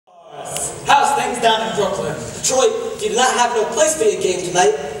down in Brooklyn. Detroit, if you do not have no place for your game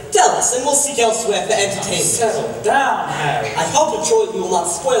tonight, tell us, and we'll seek elsewhere for entertainment. Settle down, Harry. I hope, Detroit, you will not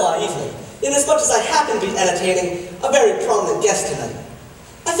spoil our evening, inasmuch as I happen to be entertaining a very prominent guest tonight.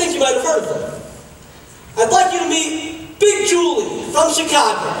 I think you might have heard of them. I'd like you to meet Big Julie from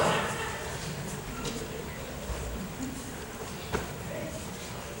Chicago.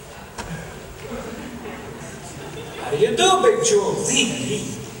 How do you do, Big Julie?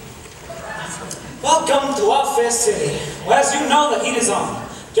 Welcome to our fair city. Well, as you know, the heat is on.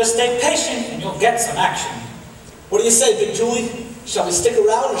 Just stay patient and you'll get some action. What do you say, Big Julie? Shall we stick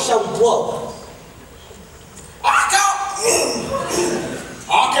around or shall we blow?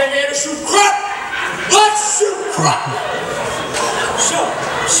 I came here to shoot crap! Let's shoot crap!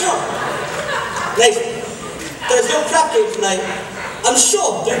 Sure. Nathan, there's no crap game tonight. I'm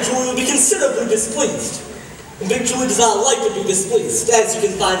sure Big Julie will be considerably displeased. And Big Julie does not like to be displeased, as you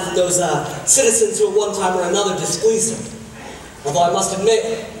can find from those citizens who at one time or another displeased him. Although I must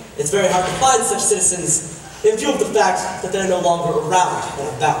admit, it's very hard to find such citizens in view of the fact that they're no longer around and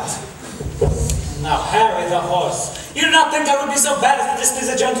about. Now, Harry the horse, you do not think I would be so bad as to displease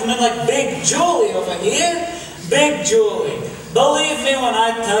a gentleman like Big Julie over here? Big Julie, believe me when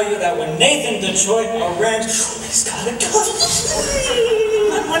I tell you that when Nathan Detroit arranges...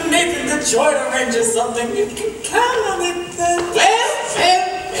 when Nathan Detroit arranges something, you can count on it then. Well.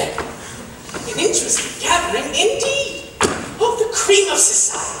 An interesting gathering indeed. Of the cream of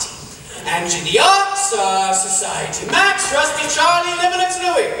society. Angie the Ox, Society Max, Rusty Charlie, Liminix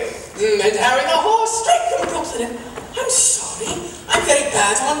Louie. And Harry the Horse, straight from Brooklyn. I'm sorry, I'm very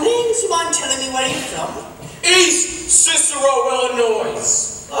bad on names. You mind telling me where you're from? East Cicero, Illinois.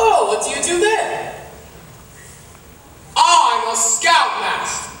 Oh, what do you do there? I'm a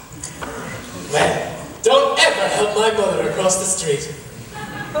scoutmaster. Well, don't ever help my mother across the street.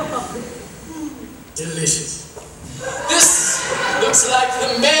 Delicious. This looks like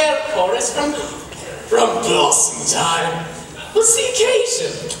the male chorus from Blossom Time. What's the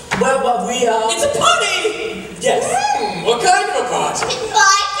occasion? Well, we are... It's a party! Yes. What kind of a party?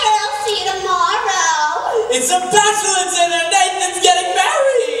 Bye, girls. See you tomorrow. It's a bachelor dinner! Nathan's getting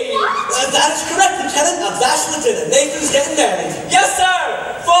married! What? That is correct, Lieutenant. A bachelor dinner. Nathan's getting married. Yes, sir!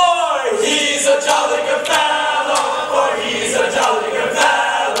 For he's a jolly good fellow. For he's a jolly good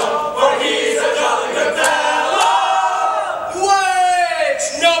fellow. For he's a jolly good fellow. Which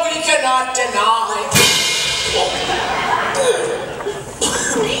nobody cannot deny.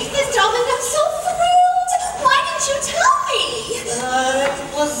 Nathan, darling, I'm so thrilled. Why didn't you tell me? It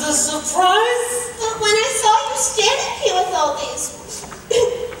was a surprise. But when I saw you standing here with all these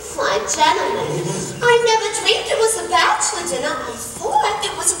fine gentlemen, I never dreamed it was a bachelor dinner. I thought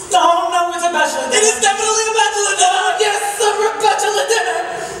it was... No, it's a bachelor dinner. It is definitely a bachelor dinner! Yes, a bachelor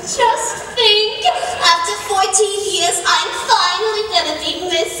dinner! Just think, after 14 years, I'm finally gonna be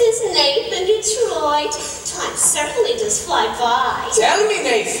Mrs. Nathan Detroit. Time certainly does fly by. Tell me,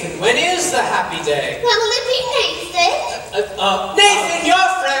 Nathan, when is the happy day? When will it be, Nathan? Nathan, your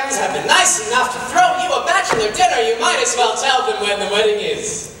friends have been nice enough to throw you a bachelor dinner. You might as well tell them when the wedding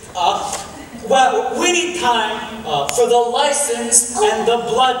is. Well, we need time for the license and the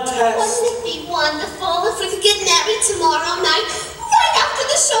blood test. Wouldn't it be wonderful if we could get married tomorrow night, right after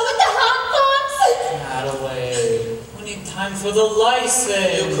the show with the hot dogs? Not away. We need time for the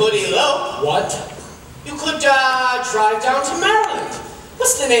license. You could elope. What? You could drive down to Maryland.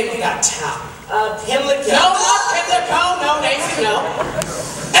 What's the name of that town? Pimlico. No, not Pimlico. No, Nathan, no.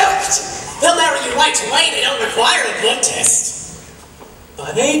 Elkton. They'll marry you right away. They don't require a blood test.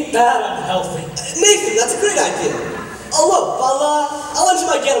 But ain't that unhealthy? Nathan, that's a great idea. Oh, look, I'll enter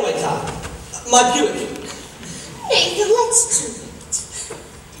my getaway car. My Buick. Nathan, let's do it.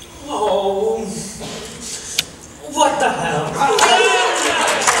 Oh, what the hell? My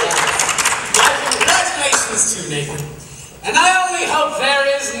congratulations to Nathan. And I only hope there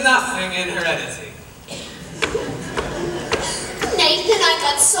is nothing in heredity. Nathan, I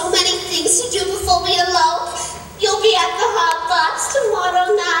got so many things to do before we elope. You'll be at the hot box tomorrow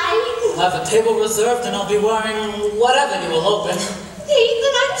night. I'll have a table reserved and I'll be wearing whatever you will open.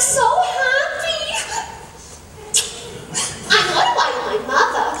 Nathan, I'm so happy. I know to wire my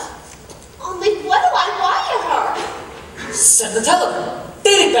mother. Only what do I wire her? Send the telegram.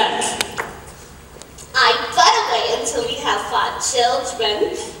 Date it back. I better wait until we have 5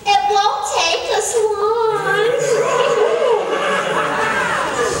 children. It won't take us long.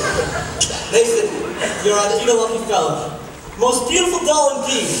 Nathan, you're indeed a lucky fellow. Most beautiful doll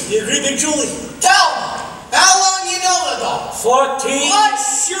indeed. You agree, Big Julie? Tell me, how long you know the doll? 14.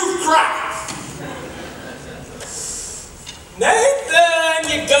 Let's shoot crap. Nathan,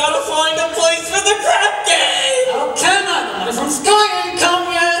 you go